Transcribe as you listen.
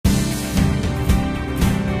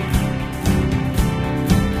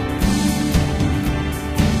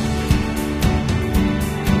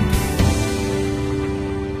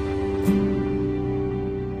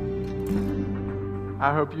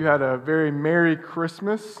I hope you had a very Merry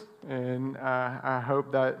Christmas, and I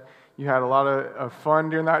hope that you had a lot of fun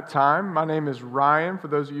during that time. My name is Ryan, for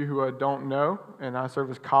those of you who don't know, and I serve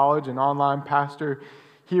as college and online pastor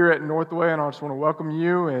here at Northway, and I just want to welcome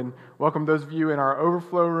you and welcome those of you in our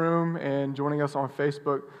overflow room and joining us on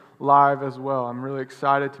Facebook Live as well. I'm really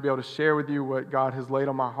excited to be able to share with you what God has laid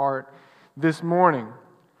on my heart this morning.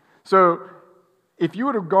 So, if you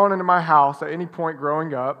would have gone into my house at any point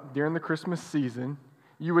growing up during the Christmas season,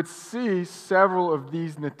 you would see several of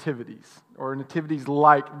these nativities, or nativities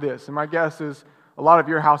like this. And my guess is a lot of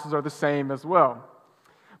your houses are the same as well.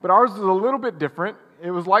 But ours is a little bit different.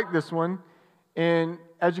 It was like this one, and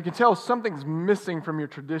as you can tell, something's missing from your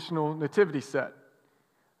traditional nativity set.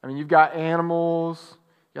 I mean, you've got animals,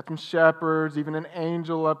 you've got some shepherds, even an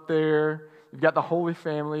angel up there. You've got the Holy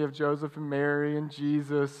Family of Joseph and Mary and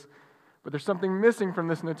Jesus. But there's something missing from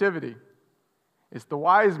this nativity. It's the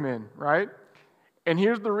wise men, right? And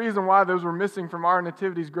here's the reason why those were missing from our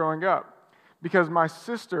nativities growing up. Because my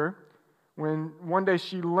sister, when one day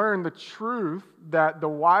she learned the truth that the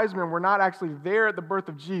wise men were not actually there at the birth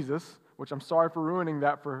of Jesus, which I'm sorry for ruining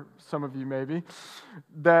that for some of you maybe,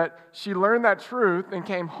 that she learned that truth and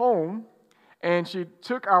came home, and she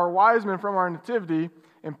took our wise men from our nativity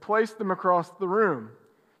and placed them across the room.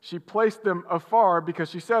 She placed them afar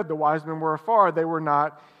because she said the wise men were afar, they were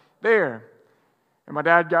not there. And my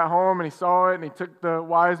dad got home and he saw it and he took the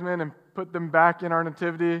wise men and put them back in our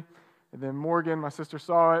nativity. And then Morgan, my sister,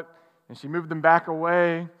 saw it and she moved them back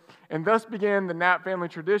away. And thus began the Knapp family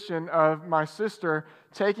tradition of my sister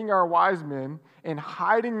taking our wise men and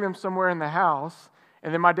hiding them somewhere in the house,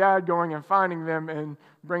 and then my dad going and finding them and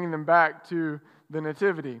bringing them back to the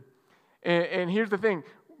nativity. And here's the thing,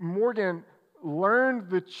 Morgan learned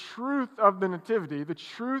the truth of the nativity, the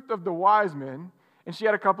truth of the wise men, and she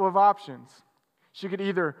had a couple of options. She could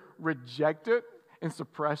either reject it and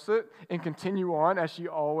suppress it and continue on as she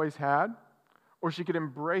always had, or she could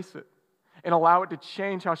embrace it and allow it to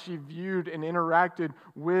change how she viewed and interacted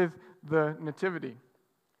with the nativity.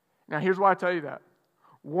 Now, here's why I tell you that.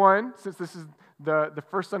 One, since this is the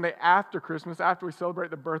first Sunday after Christmas, after we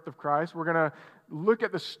celebrate the birth of Christ, we're going to look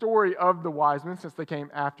at the story of the wise men since they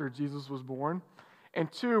came after Jesus was born.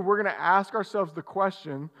 And two, we're going to ask ourselves the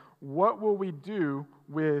question, what will we do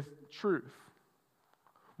with truth?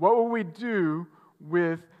 What will we do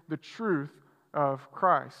with the truth of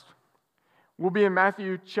Christ? We'll be in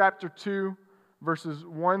Matthew chapter 2, verses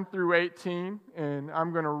 1 through 18, and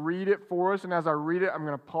I'm going to read it for us, and as I read it, I'm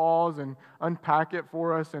going to pause and unpack it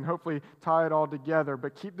for us and hopefully tie it all together.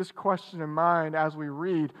 But keep this question in mind as we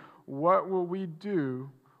read, what will we do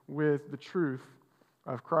with the truth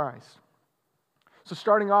of Christ? So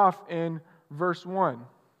starting off in verse 1.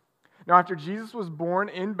 Now after Jesus was born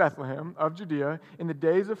in Bethlehem of Judea, in the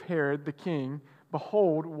days of Herod the king,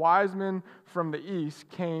 behold, wise men from the east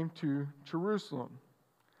came to Jerusalem.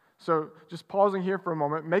 So just pausing here for a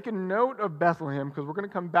moment, make a note of Bethlehem, because we're going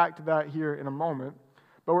to come back to that here in a moment.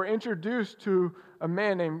 But we're introduced to a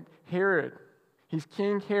man named Herod. He's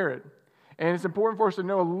King Herod. And it's important for us to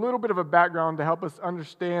know a little bit of a background to help us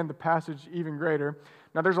understand the passage even greater.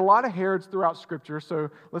 Now, there's a lot of Herods throughout Scripture, so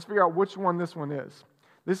let's figure out which one this one is.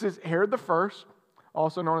 This is Herod the First,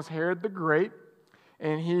 also known as Herod the Great.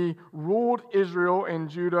 And he ruled Israel and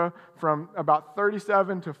Judah from about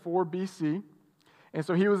 37 to 4 BC. And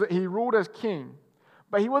so he ruled as king.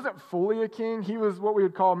 But he wasn't fully a king. He was what we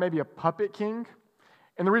would call maybe a puppet king.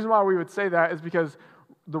 And the reason why we would say that is because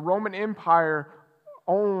the Roman Empire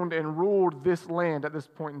owned and ruled this land at this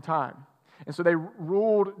point in time. And so they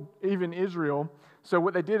ruled even Israel. So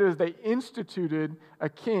what they did is they instituted a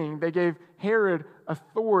king. They gave Herod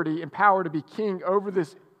authority and power to be king over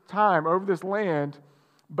this time, over this land.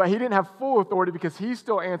 But he didn't have full authority because he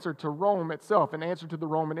still answered to Rome itself and answered to the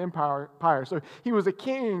Roman Empire. So he was a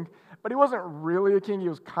king, but he wasn't really a king. He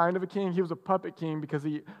was kind of a king. He was a puppet king because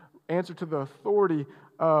he answered to the authority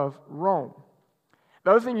of Rome.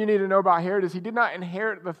 The other thing you need to know about Herod is he did not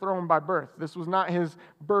inherit the throne by birth. This was not his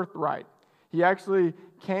birthright. He actually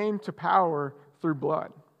came to power through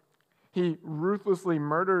blood. He ruthlessly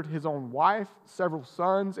murdered his own wife, several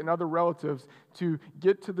sons, and other relatives to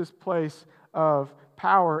get to this place of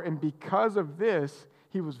power, and because of this,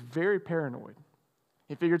 he was very paranoid.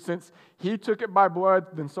 He figured since he took it by blood,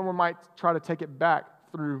 then someone might try to take it back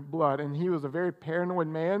through blood, and he was a very paranoid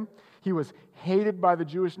man. He was hated by the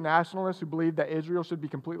Jewish nationalists who believed that Israel should be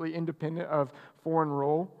completely independent of foreign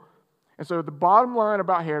rule. And so the bottom line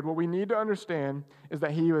about Herod, what we need to understand is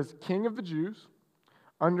that he was king of the Jews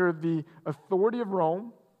under the authority of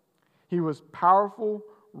Rome. He was powerful,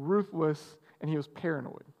 ruthless, and he was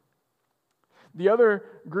paranoid. The other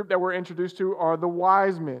group that we're introduced to are the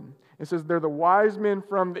wise men. It says they're the wise men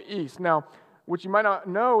from the east. Now, what you might not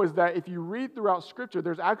know is that if you read throughout Scripture,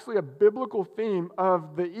 there's actually a biblical theme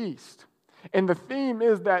of the east. And the theme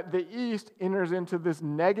is that the east enters into this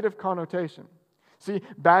negative connotation. See,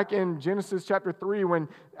 back in Genesis chapter 3, when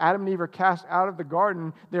Adam and Eve are cast out of the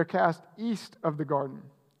garden, they're cast east of the garden.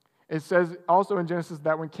 It says also in Genesis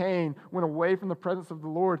that when Cain went away from the presence of the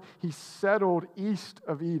Lord, he settled east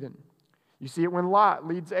of Eden. You see it when Lot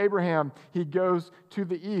leads Abraham. He goes to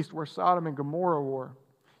the east where Sodom and Gomorrah were.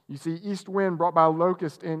 You see east wind brought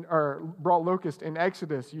locust in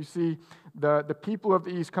Exodus. You see the people of the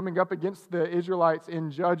east coming up against the Israelites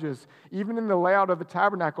in Judges. Even in the layout of the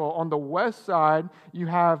tabernacle, on the west side, you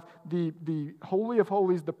have the Holy of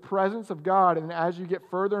Holies, the presence of God. And as you get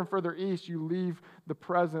further and further east, you leave the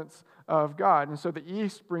presence of God. And so the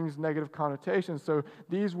east brings negative connotations. So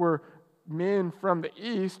these were men from the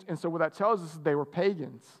east, and so what that tells us is they were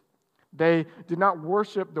pagans. They did not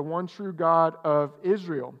worship the one true God of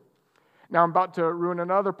Israel. Now I'm about to ruin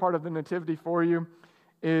another part of the nativity for you,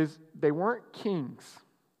 is they weren't kings.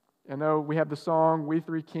 I know we have the song, We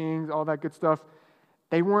Three Kings, all that good stuff.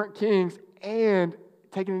 They weren't kings, and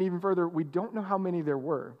taking it even further, we don't know how many there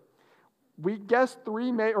were. We guess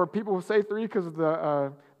three, or people will say three because of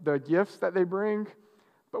the gifts that they bring,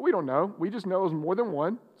 but we don't know. We just know it was more than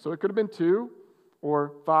one, so it could have been 2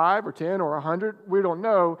 or 5 or 10 or 100. We don't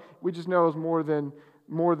know. We just know it was more than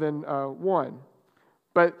one.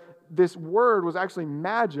 But this word was actually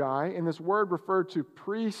magi, and this word referred to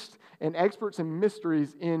priests and experts in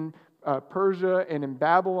mysteries in Persia and in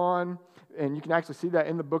Babylon. And you can actually see that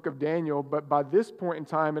in the book of Daniel. But by this point in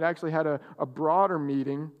time, it actually had a broader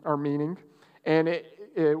meaning. And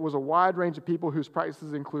it was a wide range of people whose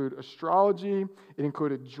practices include astrology, it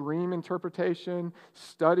included dream interpretation,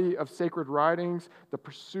 study of sacred writings, the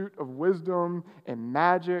pursuit of wisdom, and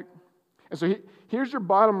magic. And so here's your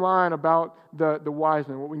bottom line about the wise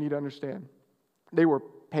men, what we need to understand. They were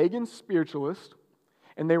pagan spiritualists,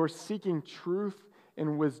 and they were seeking truth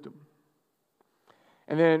and wisdom.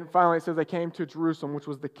 And then finally it says they came to Jerusalem, which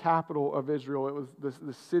was the capital of Israel. It was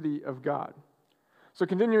the city of God. So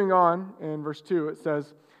continuing on in verse 2, it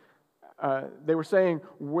says, they were saying,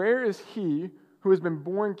 "Where is he who has been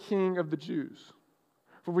born king of the Jews?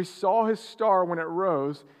 For we saw his star when it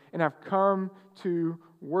rose and have come to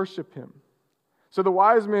worship him." So the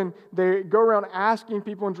wise men, they go around asking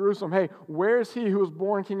people in Jerusalem, hey, where is he who was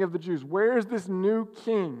born king of the Jews? Where is this new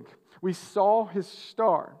king? We saw his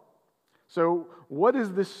star. So what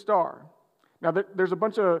is this star? Now there's a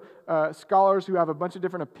bunch of scholars who have a bunch of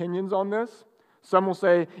different opinions on this. Some will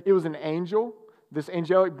say it was an angel, this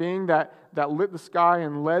angelic being that lit the sky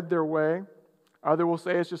and led their way. Others will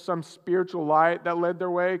say it's just some spiritual light that led their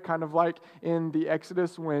way, kind of like in the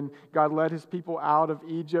Exodus when God led his people out of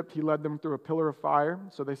Egypt. He led them through a pillar of fire.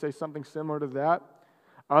 So they say something similar to that.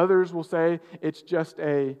 Others will say it's just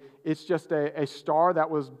a star that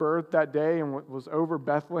was birthed that day and was over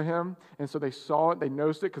Bethlehem. And so they saw it, they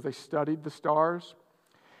noticed it because they studied the stars.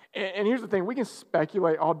 And here's the thing, we can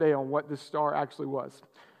speculate all day on what this star actually was.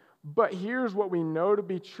 But here's what we know to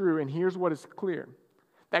be true, and here's what is clear.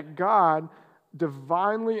 That God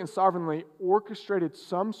divinely and sovereignly orchestrated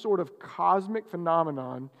some sort of cosmic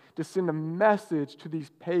phenomenon to send a message to these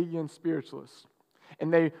pagan spiritualists.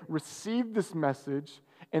 And they received this message,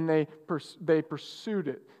 and they pursued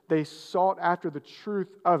it. They sought after the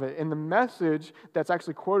truth of it. And the message that's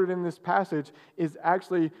actually quoted in this passage is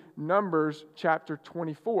actually Numbers chapter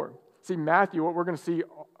 24. See, Matthew, what we're going to see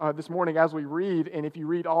this morning as we read, and if you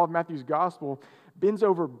read all of Matthew's gospel, bends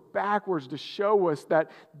over backwards to show us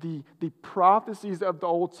that the prophecies of the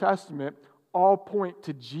Old Testament all point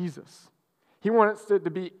to Jesus. He wants it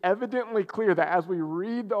to be evidently clear that as we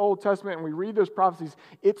read the Old Testament and we read those prophecies,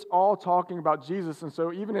 it's all talking about Jesus. And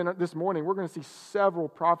so even in this morning, we're going to see several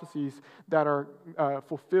prophecies that are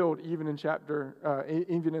fulfilled even in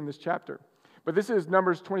this chapter. But this is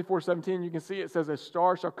Numbers 24:17. You can see it says, "A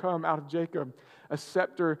star shall come out of Jacob, a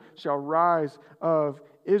scepter shall rise of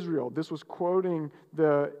Israel." This was quoting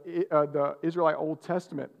the Israelite Old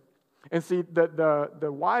Testament. And see,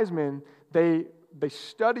 the wise men, they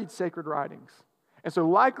studied sacred writings. And so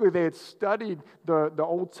likely they had studied the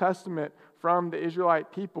Old Testament from the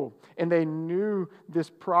Israelite people. And they knew this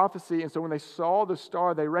prophecy. And so when they saw the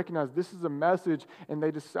star, they recognized this is a message. And they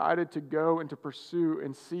decided to go and to pursue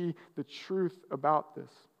and see the truth about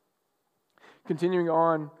this. Continuing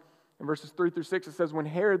on in verses 3-6, it says, "When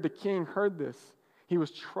Herod the king heard this, he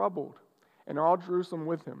was troubled, and all Jerusalem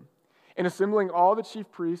with him. And assembling all the chief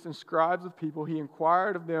priests and scribes of people, he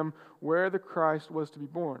inquired of them where the Christ was to be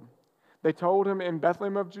born. They told him, in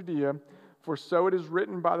Bethlehem of Judea, For so it is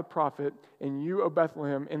written by the prophet, and you, O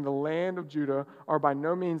Bethlehem, in the land of Judah, are by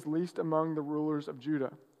no means least among the rulers of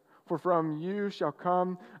Judah. For from you shall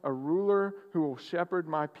come a ruler who will shepherd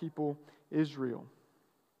my people Israel.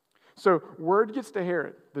 So word gets to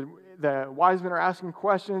Herod. The wise men are asking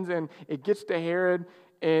questions, and it gets to Herod,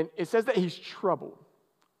 and it says that he's troubled.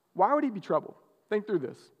 Why would he be troubled? Think through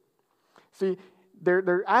this. See,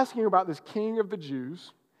 they're asking about this king of the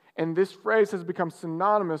Jews, and this phrase has become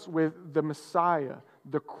synonymous with the Messiah,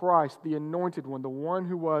 the Christ, the anointed one, the one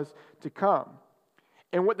who was to come.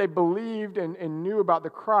 And what they believed and knew about the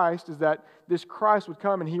Christ is that this Christ would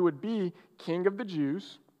come and he would be king of the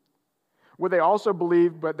Jews. What they also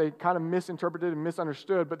believed, but they kind of misinterpreted and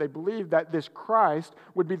misunderstood, but they believed that this Christ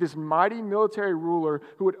would be this mighty military ruler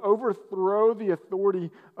who would overthrow the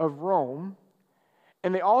authority of Rome.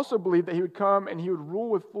 And they also believed that he would come and he would rule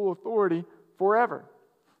with full authority forever.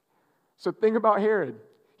 So think about Herod.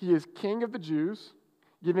 He is king of the Jews,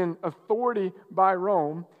 given authority by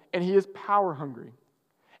Rome, and he is power hungry.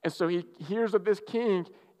 And so he hears of this king,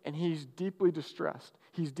 and he's deeply distressed.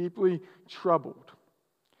 He's deeply troubled.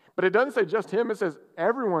 But it doesn't say just him. It says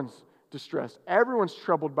everyone's distressed. Everyone's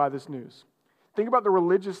troubled by this news. Think about the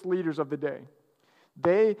religious leaders of the day.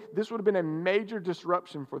 This would have been a major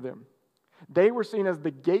disruption for them. They were seen as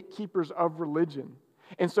the gatekeepers of religion.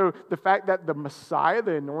 And so the fact that the Messiah,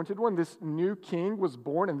 the anointed one, this new king was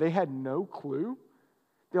born and they had no clue,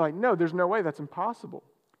 they're like, no, there's no way, that's impossible.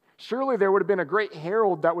 Surely there would have been a great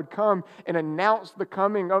herald that would come and announce the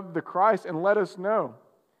coming of the Christ and let us know.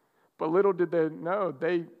 But little did they know,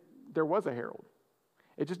 there was a herald.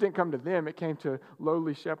 It just didn't come to them, it came to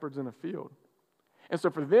lowly shepherds in a field. And so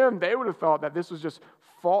for them, they would have thought that this was just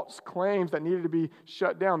false claims that needed to be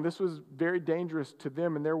shut down. This was very dangerous to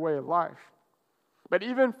them and their way of life. But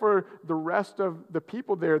even for the rest of the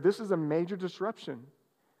people there, this is a major disruption.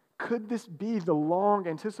 Could this be the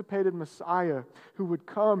long-anticipated Messiah who would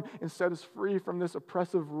come and set us free from this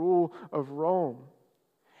oppressive rule of Rome?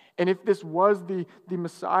 And if this was the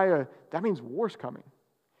Messiah, that means war's coming.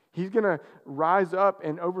 He's going to rise up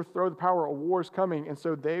and overthrow the power. A war is coming, and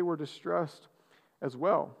so they were distressed as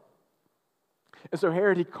well. And so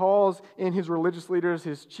Herod, he calls in his religious leaders,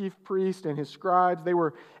 his chief priests and his scribes. They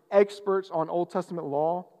were experts on Old Testament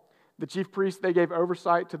law. The chief priests, they gave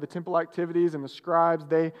oversight to the temple activities, and the scribes,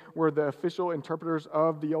 they were the official interpreters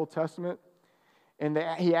of the Old Testament. And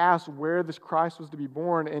he asked where this Christ was to be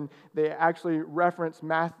born, and they actually reference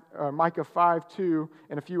Micah 5:2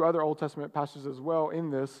 and a few other Old Testament passages as well in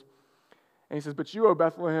this. And he says, "But you, O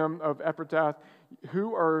Bethlehem of Ephrathah,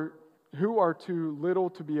 who are too little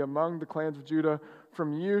to be among the clans of Judah,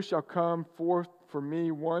 from you shall come forth for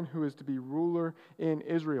me one who is to be ruler in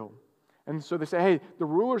Israel." And so they say, hey, the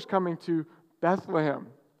ruler's coming to Bethlehem.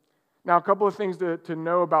 Now, a couple of things to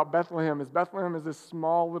know about Bethlehem is this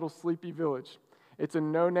small little sleepy village. It's a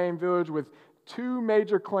no-name village with two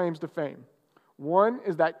major claims to fame. One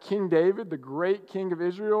is that King David, the great king of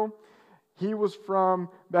Israel, he was from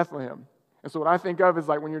Bethlehem. And so what I think of is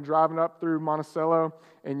like when you're driving up through Monticello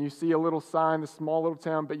and you see a little sign, this small little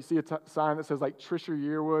town, but you see a sign that says like Trisha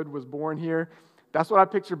Yearwood was born here. That's what I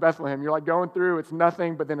picture Bethlehem. You're like going through, it's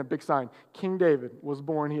nothing, but then a big sign. King David was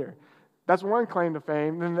born here. That's one claim to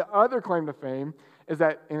fame. Then the other claim to fame is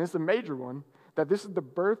that, and it's a major one, that this is the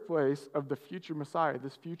birthplace of the future Messiah,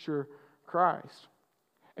 this future Christ.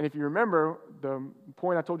 And if you remember, the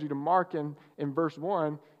point I told you to mark in verse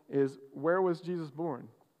 1 is, where was Jesus born?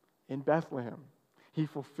 In Bethlehem. He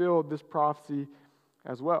fulfilled this prophecy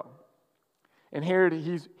as well. And Herod,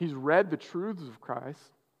 he's read the truths of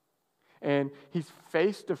Christ, and he's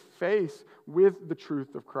face to face with the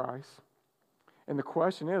truth of Christ. And the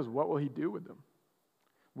question is, what will he do with them?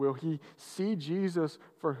 Will he see Jesus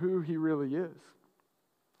for who he really is?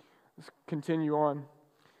 Let's continue on.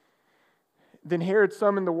 Then Herod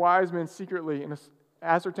summoned the wise men secretly and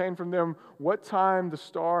ascertained from them what time the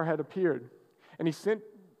star had appeared. And he sent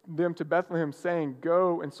them to Bethlehem, saying,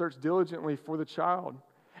 "Go and search diligently for the child.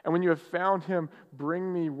 And when you have found him,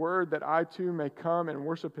 bring me word that I too may come and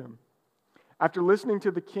worship him." After listening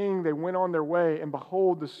to the king, they went on their way, and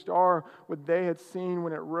behold, the star, what they had seen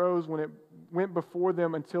when it rose, when it went before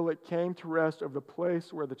them until it came to rest over the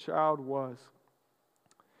place where the child was.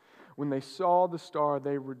 When they saw the star,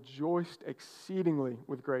 they rejoiced exceedingly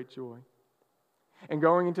with great joy. And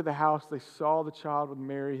going into the house, they saw the child with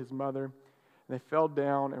Mary, his mother, and they fell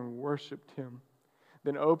down and worshipped him.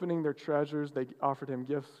 Then opening their treasures, they offered him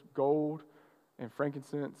gifts, gold and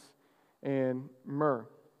frankincense and myrrh.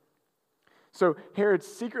 So Herod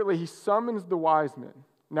secretly, he summons the wise men.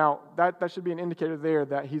 Now, that should be an indicator there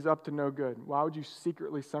that he's up to no good. Why would you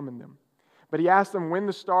secretly summon them? But he asks them when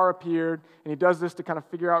the star appeared, and he does this to kind of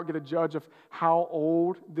figure out, get a judge of how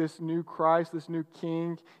old this new Christ, this new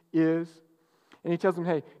king is. And he tells them,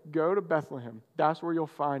 hey, go to Bethlehem. That's where you'll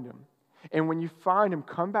find him. And when you find him,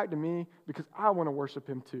 come back to me because I want to worship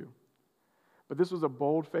him too. But this was a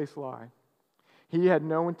bold-faced lie. He had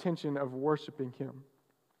no intention of worshiping him.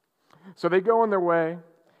 So they go on their way,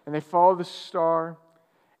 and they follow the star.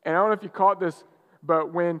 And I don't know if you caught this,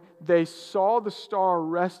 but when they saw the star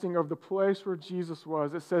resting over the place where Jesus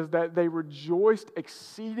was, it says that they rejoiced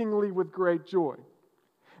exceedingly with great joy.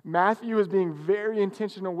 Matthew is being very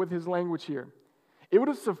intentional with his language here. It would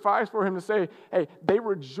have sufficed for him to say, hey, they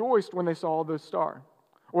rejoiced when they saw the star.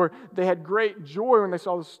 Or they had great joy when they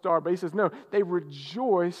saw the star. But he says, no, they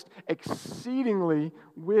rejoiced exceedingly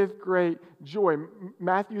with great joy.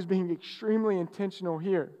 Matthew is being extremely intentional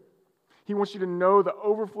here. He wants you to know the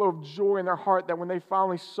overflow of joy in their heart that when they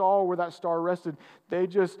finally saw where that star rested, they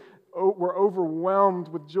just were overwhelmed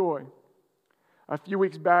with joy. A few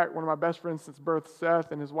weeks back, one of my best friends since birth,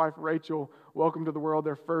 Seth, and his wife Rachel, welcomed to the world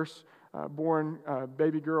their first born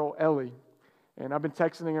baby girl, Ellie. And I've been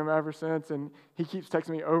texting him ever since, and he keeps texting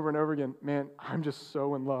me over and over again, man, I'm just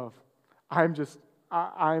so in love. I'm just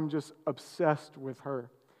obsessed with her.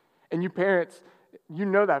 And you parents, you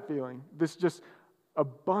know that feeling. This just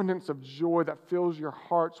abundance of joy that fills your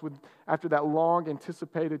hearts with after that long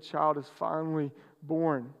anticipated child is finally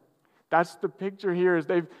born. That's the picture here. Is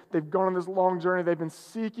they've gone on this long journey. They've been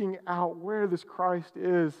seeking out where this Christ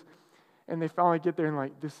is, and they finally get there and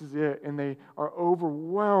like, this is it. And they are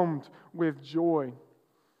overwhelmed with joy.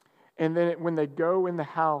 And then when they go in the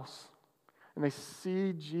house and they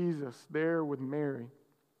see Jesus there with Mary,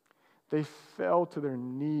 they fell to their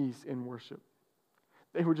knees in worship.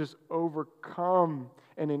 They were just overcome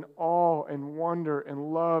and in awe and wonder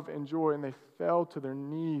and love and joy, and they fell to their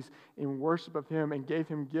knees in worship of him and gave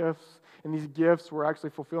him gifts. And these gifts were actually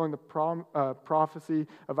fulfilling the prophecy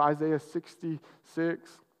of Isaiah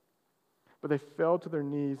 66. But they fell to their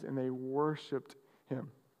knees and they worshiped him.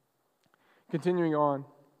 Continuing on,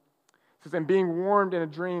 it says, and being warned in a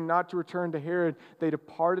dream not to return to Herod, they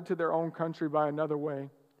departed to their own country by another way.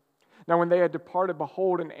 Now when they had departed,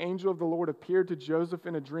 behold, an angel of the Lord appeared to Joseph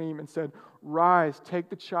in a dream and said, rise, take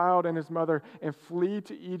the child and his mother and flee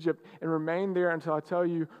to Egypt and remain there until I tell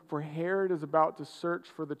you, for Herod is about to search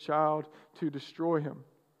for the child to destroy him.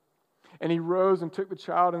 And he rose and took the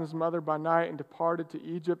child and his mother by night and departed to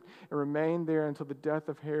Egypt and remained there until the death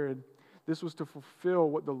of Herod. This was to fulfill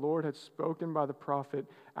what the Lord had spoken by the prophet,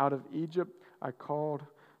 out of Egypt I called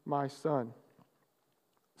my son.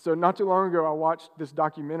 So not too long ago, I watched this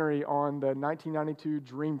documentary on the 1992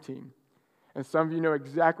 Dream Team. And some of you know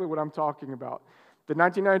exactly what I'm talking about. The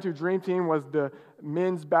 1992 Dream Team was the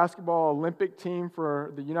men's basketball Olympic team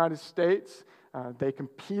for the United States. They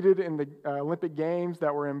competed in the Olympic Games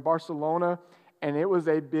that were in Barcelona, and it was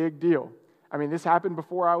a big deal. I mean, this happened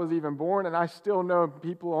before I was even born, and I still know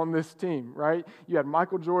people on this team, right? You had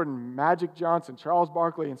Michael Jordan, Magic Johnson, Charles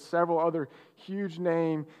Barkley, and several other huge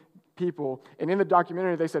name people. And in the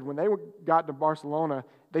documentary, they said when they got to Barcelona,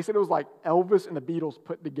 they said it was like Elvis and the Beatles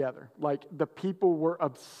put together. Like, the people were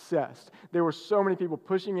obsessed. There were so many people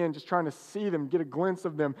pushing in, just trying to see them, get a glimpse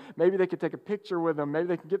of them. Maybe they could take a picture with them. Maybe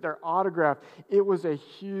they could get their autograph. It was a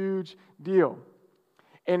huge deal.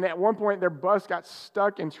 And at one point, their bus got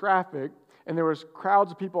stuck in traffic, and there was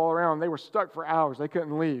crowds of people all around. They were stuck for hours. They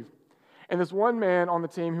couldn't leave. And this one man on the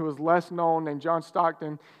team who was less known, named John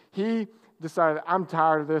Stockton, he decided, I'm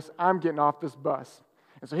tired of this. I'm getting off this bus.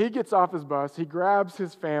 And so he gets off his bus, he grabs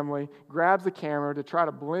his family, grabs the camera to try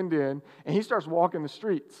to blend in, and he starts walking the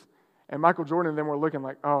streets. And Michael Jordan and them were looking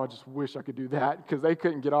like, oh, I just wish I could do that, because they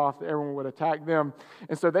couldn't get off. Everyone would attack them.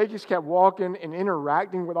 And so they just kept walking and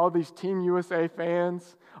interacting with all these Team USA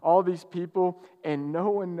fans, all these people, and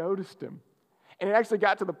no one noticed him. And it actually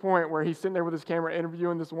got to the point where he's sitting there with his camera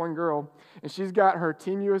interviewing this one girl, and she's got her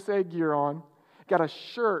Team USA gear on, got a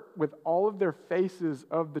shirt with all of their faces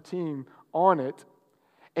of the team on it.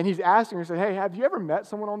 And he's asking her, he said, hey, have you ever met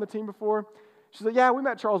someone on the team before? She said, yeah, we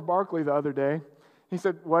met Charles Barkley the other day. He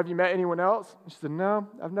said, well, have you met anyone else? She said, no,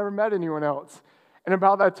 I've never met anyone else. And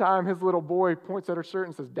about that time, his little boy points at her shirt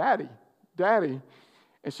and says, Daddy, Daddy.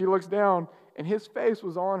 And she looks down, and his face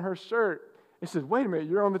was on her shirt. And she said, wait a minute,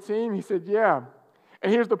 you're on the team? He said, yeah.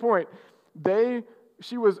 And here's the point.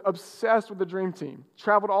 She was obsessed with the Dream Team,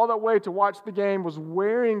 traveled all that way to watch the game, was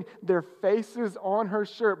wearing their faces on her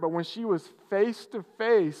shirt, but when she was face to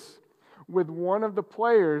face with one of the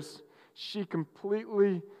players, she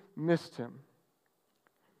completely missed him.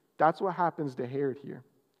 That's what happens to Herod here.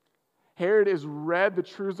 Herod has read the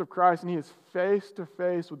truths of Christ, and he is face to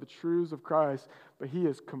face with the truths of Christ, but he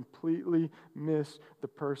has completely missed the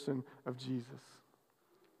person of Jesus.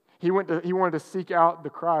 He wanted to seek out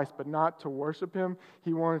the Christ, but not to worship him.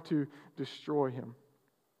 He wanted to destroy him.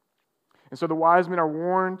 And so the wise men are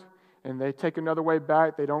warned, and they take another way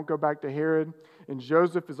back. They don't go back to Herod. And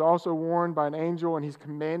Joseph is also warned by an angel, and he's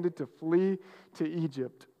commanded to flee to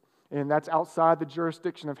Egypt. And that's outside the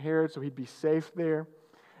jurisdiction of Herod, so he'd be safe there.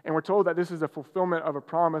 And we're told that this is a fulfillment of a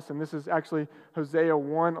promise, and this is actually Hosea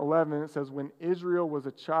 1:11. It says, "When Israel was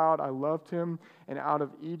a child, I loved him, and out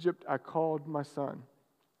of Egypt I called my son."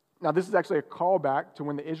 Now, this is actually a callback to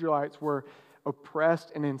when the Israelites were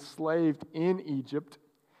oppressed and enslaved in Egypt,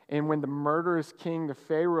 and when the murderous king, the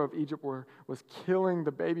Pharaoh of Egypt, was killing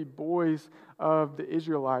the baby boys of the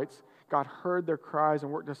Israelites. God heard their cries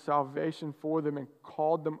and worked a salvation for them and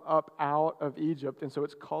called them up out of Egypt. And so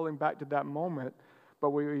it's calling back to that moment. But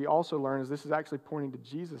what we also learn is this is actually pointing to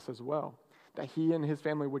Jesus as well, that he and his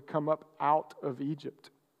family would come up out of Egypt.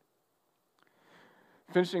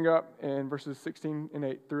 Finishing up in verses 16 and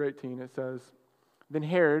 8 through 18, it says, "Then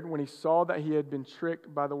Herod, when he saw that he had been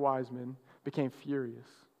tricked by the wise men, became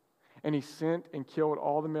furious. And he sent and killed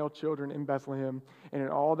all the male children in Bethlehem and in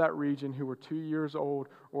all that region who were 2 years old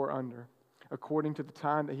or under, according to the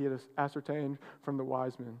time that he had ascertained from the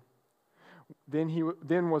wise men.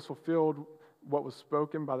 Then was fulfilled what was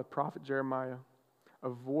spoken by the prophet Jeremiah. A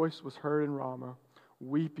voice was heard in Ramah,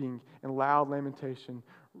 weeping and loud lamentation,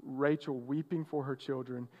 Rachel weeping for her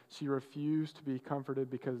children. She refused to be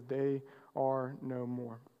comforted because they are no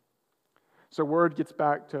more." So word gets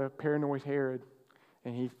back to paranoid Herod,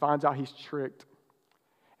 and he finds out he's tricked.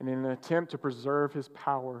 And in an attempt to preserve his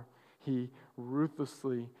power, he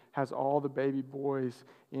ruthlessly has all the baby boys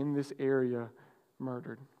in this area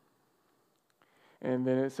murdered. And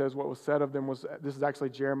then it says what was said of them was, this is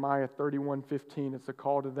actually Jeremiah 31:15. It's a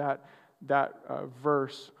call to that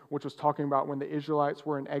verse, which was talking about when the Israelites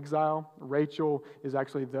were in exile. Rachel is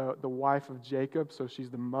actually the wife of Jacob, so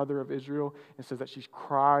she's the mother of Israel. It says that she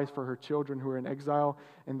cries for her children who are in exile,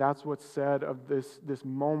 and that's what's said of this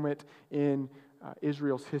moment in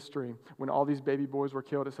Israel's history. When all these baby boys were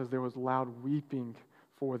killed, it says there was loud weeping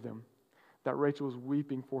for them, that Rachel was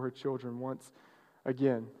weeping for her children once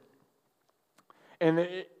again. And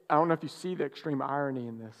I don't know if you see the extreme irony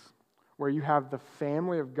in this, where you have the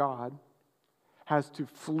family of God has to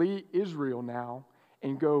flee Israel now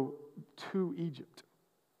and go to Egypt.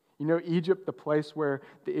 You know, Egypt, the place where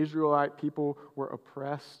the Israelite people were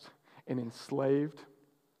oppressed and enslaved.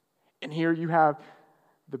 And here you have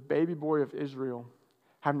the baby boy of Israel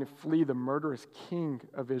having to flee the murderous king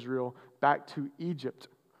of Israel back to Egypt,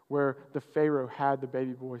 where the Pharaoh had the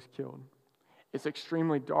baby boys killed. It's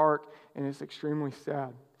extremely dark and it's extremely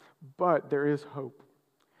sad, but there is hope.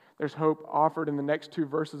 There's hope offered in the next two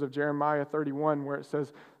verses of Jeremiah 31, where it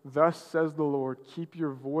says, "Thus says the Lord, keep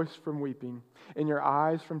your voice from weeping and your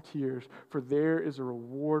eyes from tears, for there is a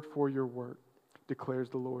reward for your work, declares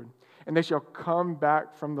the Lord. And they shall come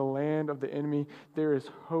back from the land of the enemy. There is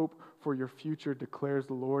hope for your future, declares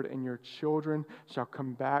the Lord, and your children shall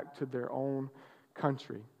come back to their own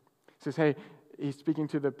country." He says, hey, he's speaking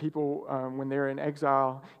to the people when they're in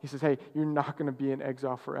exile. He says, hey, you're not going to be in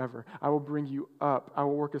exile forever. I will bring you up. I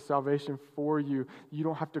will work a salvation for you. You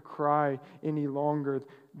don't have to cry any longer.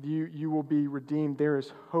 You will be redeemed. There is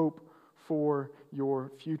hope for your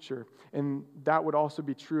future. And that would also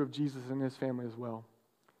be true of Jesus and his family as well.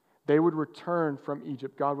 They would return from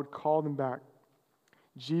Egypt. God would call them back.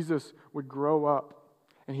 Jesus would grow up,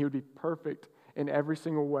 and he would be perfect in every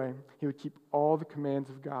single way. He would keep all the commands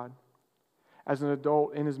of God. As an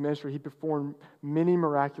adult in his ministry, he performed many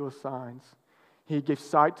miraculous signs. He gave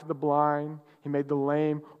sight to the blind. He made the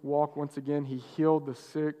lame walk once again. He healed the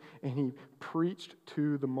sick, and he preached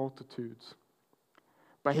to the multitudes.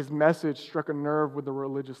 But his message struck a nerve with the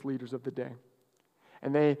religious leaders of the day.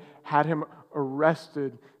 And they had him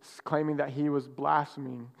arrested, claiming that he was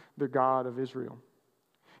blaspheming the God of Israel.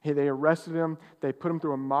 They arrested him. They put him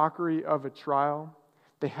through a mockery of a trial.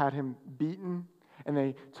 They had him beaten. And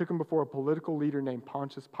they took him before a political leader named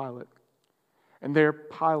Pontius Pilate. And there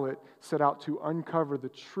Pilate set out to uncover the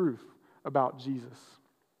truth about Jesus.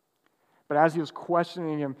 But as he was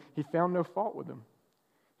questioning him, he found no fault with him.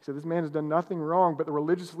 He said, this man has done nothing wrong, but the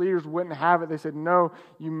religious leaders wouldn't have it. They said, no,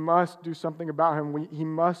 you must do something about him. He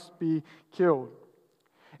must be killed.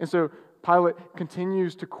 And so Pilate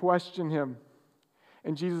continues to question him.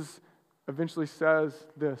 And Jesus eventually says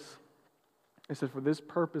this. He says, for this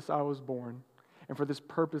purpose I was born. And for this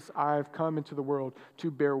purpose I have come into the world,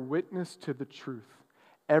 to bear witness to the truth.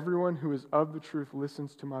 Everyone who is of the truth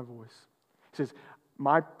listens to my voice. He says,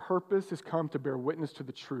 My purpose has come to bear witness to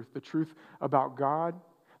the truth about God,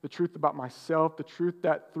 the truth about myself, the truth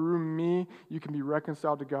that through me you can be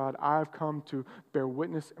reconciled to God. I've come to bear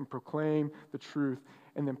witness and proclaim the truth.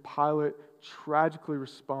 And then Pilate tragically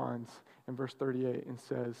responds in verse 38 and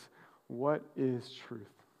says, what is truth?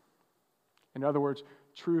 In other words,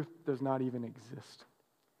 truth does not even exist.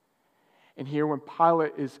 And here when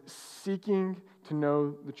Pilate is seeking to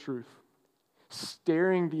know the truth,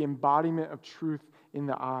 staring the embodiment of truth in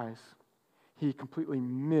the eyes, he completely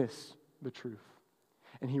missed the truth.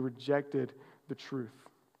 And he rejected the truth.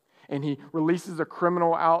 And he releases a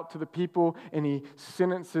criminal out to the people, and he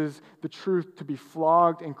sentences the truth to be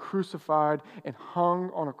flogged and crucified and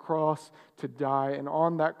hung on a cross to die. And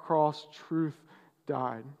on that cross, truth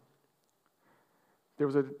died. There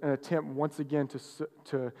was an attempt once again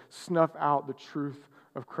to snuff out the truth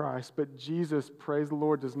of Christ. But Jesus, praise the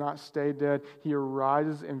Lord, does not stay dead. He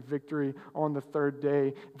arises in victory on the third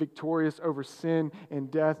day, victorious over sin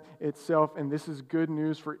and death itself. And this is good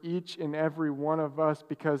news for each and every one of us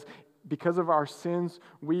because of our sins,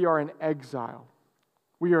 we are in exile.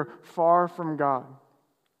 We are far from God.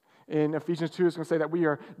 In Ephesians 2, it's going to say that we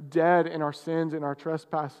are dead in our sins and our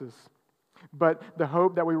trespasses. But the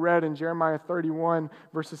hope that we read in Jeremiah 31,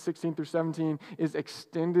 verses 16 through 17, is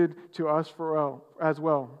extended to us as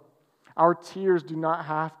well. Our tears do not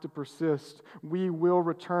have to persist. We will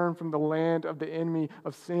return from the land of the enemy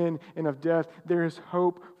of sin and of death. There is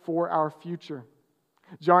hope for our future.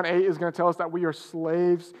 John 8 is going to tell us that we are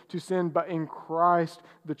slaves to sin, but in Christ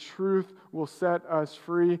the truth will set us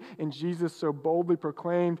free. And Jesus so boldly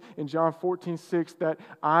proclaimed in John 14:6 that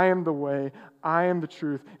I am the way, I am the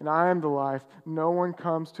truth, and I am the life. No one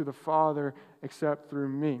comes to the Father except through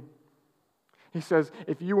me. He says,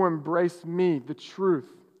 if you embrace me, the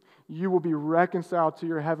truth, you will be reconciled to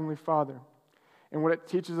your heavenly Father. And what it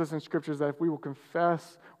teaches us in Scripture is that if we will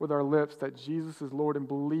confess with our lips that Jesus is Lord and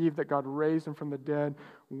believe that God raised him from the dead,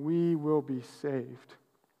 we will be saved.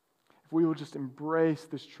 If we will just embrace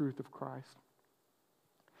this truth of Christ.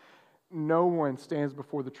 No one stands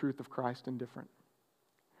before the truth of Christ indifferent.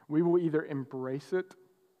 We will either embrace it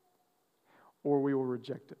or we will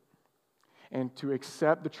reject it. And to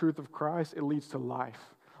accept the truth of Christ, it leads to life.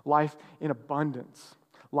 Life in abundance.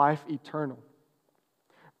 Life eternal.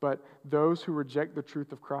 But those who reject the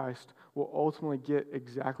truth of Christ will ultimately get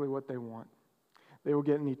exactly what they want. They will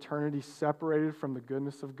get an eternity separated from the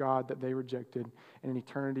goodness of God that they rejected, and an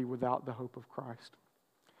eternity without the hope of Christ.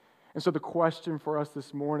 And so the question for us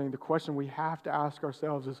this morning, the question we have to ask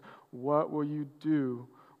ourselves is, what will you do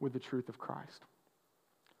with the truth of Christ?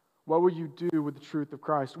 What will you do with the truth of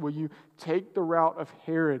Christ? Will you take the route of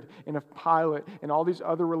Herod and of Pilate and all these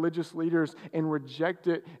other religious leaders and reject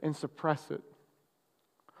it and suppress it?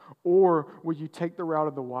 Or will you take the route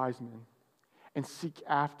of the wise men and seek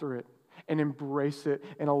after it and embrace it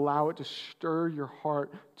and allow it to stir your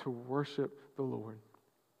heart to worship the Lord?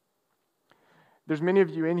 There's many of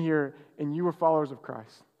you in here and you are followers of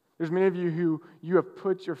Christ. There's many of you who you have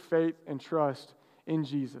put your faith and trust in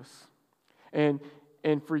Jesus. And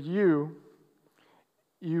for you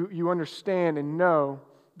understand and know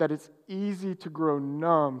that it's easy to grow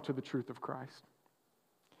numb to the truth of Christ.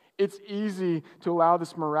 It's easy to allow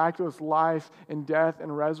this miraculous life and death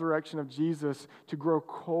and resurrection of Jesus to grow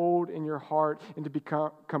cold in your heart and to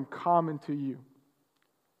become common to you.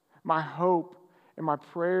 My hope and my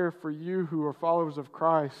prayer for you who are followers of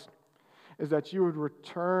Christ is that you would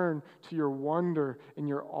return to your wonder and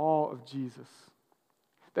your awe of Jesus.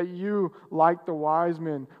 That you, like the wise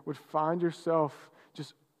men, would find yourself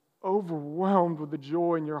just overwhelmed with the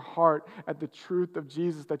joy in your heart at the truth of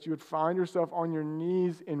Jesus, that you would find yourself on your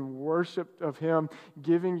knees in worship of Him,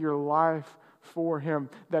 giving your life for Him,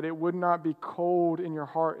 that it would not be cold in your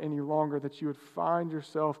heart any longer, that you would find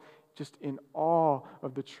yourself just in awe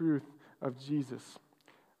of the truth of Jesus.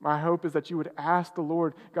 My hope is that you would ask the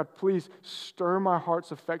Lord, God, please stir my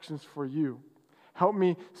heart's affections for you. Help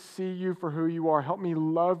me see you for who you are. Help me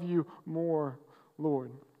love you more,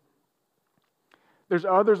 Lord. There's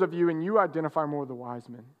others of you, and you identify more with the wise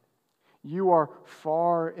men. You are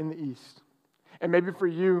far in the east. And maybe for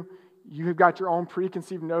you, you have got your own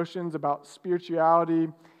preconceived notions about spirituality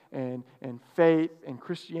and faith and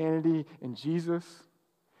Christianity and Jesus.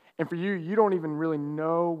 And for you, you don't even really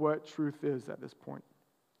know what truth is at this point.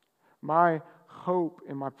 My hope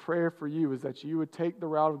and my prayer for you is that you would take the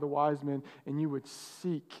route of the wise men and you would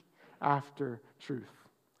seek after truth.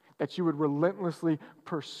 That you would relentlessly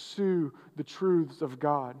pursue the truths of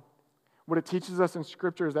God. What it teaches us in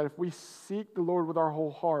Scripture is that if we seek the Lord with our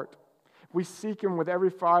whole heart, if we seek Him with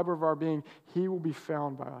every fiber of our being, He will be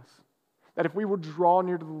found by us. That if we will draw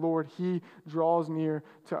near to the Lord, He draws near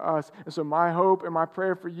to us. And so my hope and my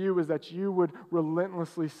prayer for you is that you would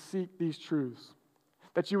relentlessly seek these truths,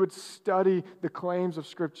 that you would study the claims of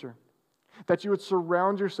Scripture, that you would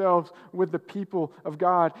surround yourselves with the people of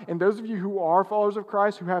God. And those of you who are followers of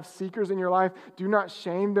Christ, who have seekers in your life, do not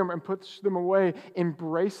shame them and push them away.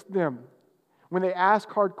 Embrace them. When they ask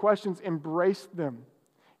hard questions, embrace them.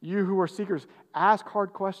 You who are seekers, ask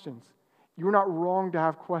hard questions. You're not wrong to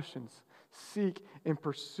have questions. Seek and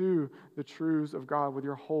pursue the truths of God with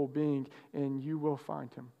your whole being, and you will find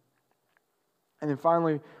Him. And then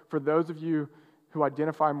finally, for those of you who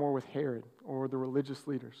identify more with Herod or the religious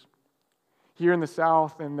leaders, here in the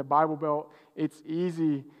South and the Bible Belt, it's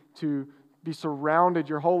easy to be surrounded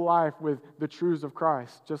your whole life with the truths of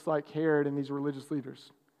Christ, just like Herod and these religious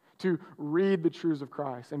leaders, to read the truths of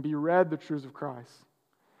Christ and be read the truths of Christ,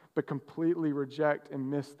 but completely reject and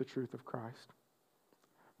miss the truth of Christ.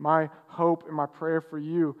 My hope and my prayer for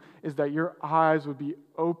you is that your eyes would be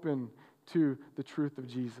open to the truth of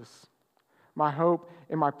Jesus. My hope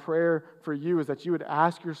and my prayer for you is that you would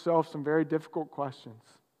ask yourself some very difficult questions.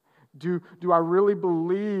 Do I really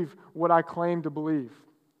believe what I claim to believe?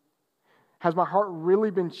 Has my heart really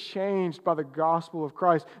been changed by the gospel of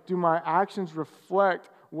Christ? Do my actions reflect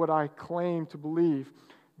what I claim to believe?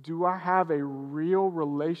 Do I have a real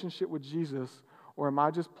relationship with Jesus, or am I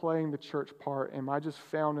just playing the church part? Am I just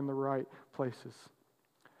found in the right places?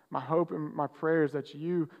 My hope and my prayer is that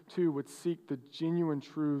you too would seek the genuine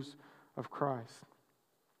truths of Christ.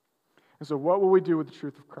 And so what will we do with the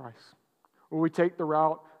truth of Christ? Will we take the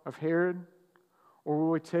route of Herod, or will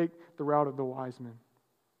we take the route of the wise men?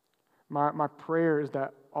 My prayer is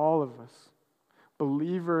that all of us,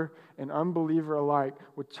 believer and unbeliever alike,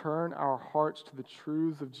 would turn our hearts to the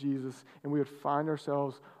truths of Jesus, and we would find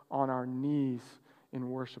ourselves on our knees in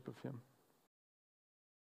worship of Him.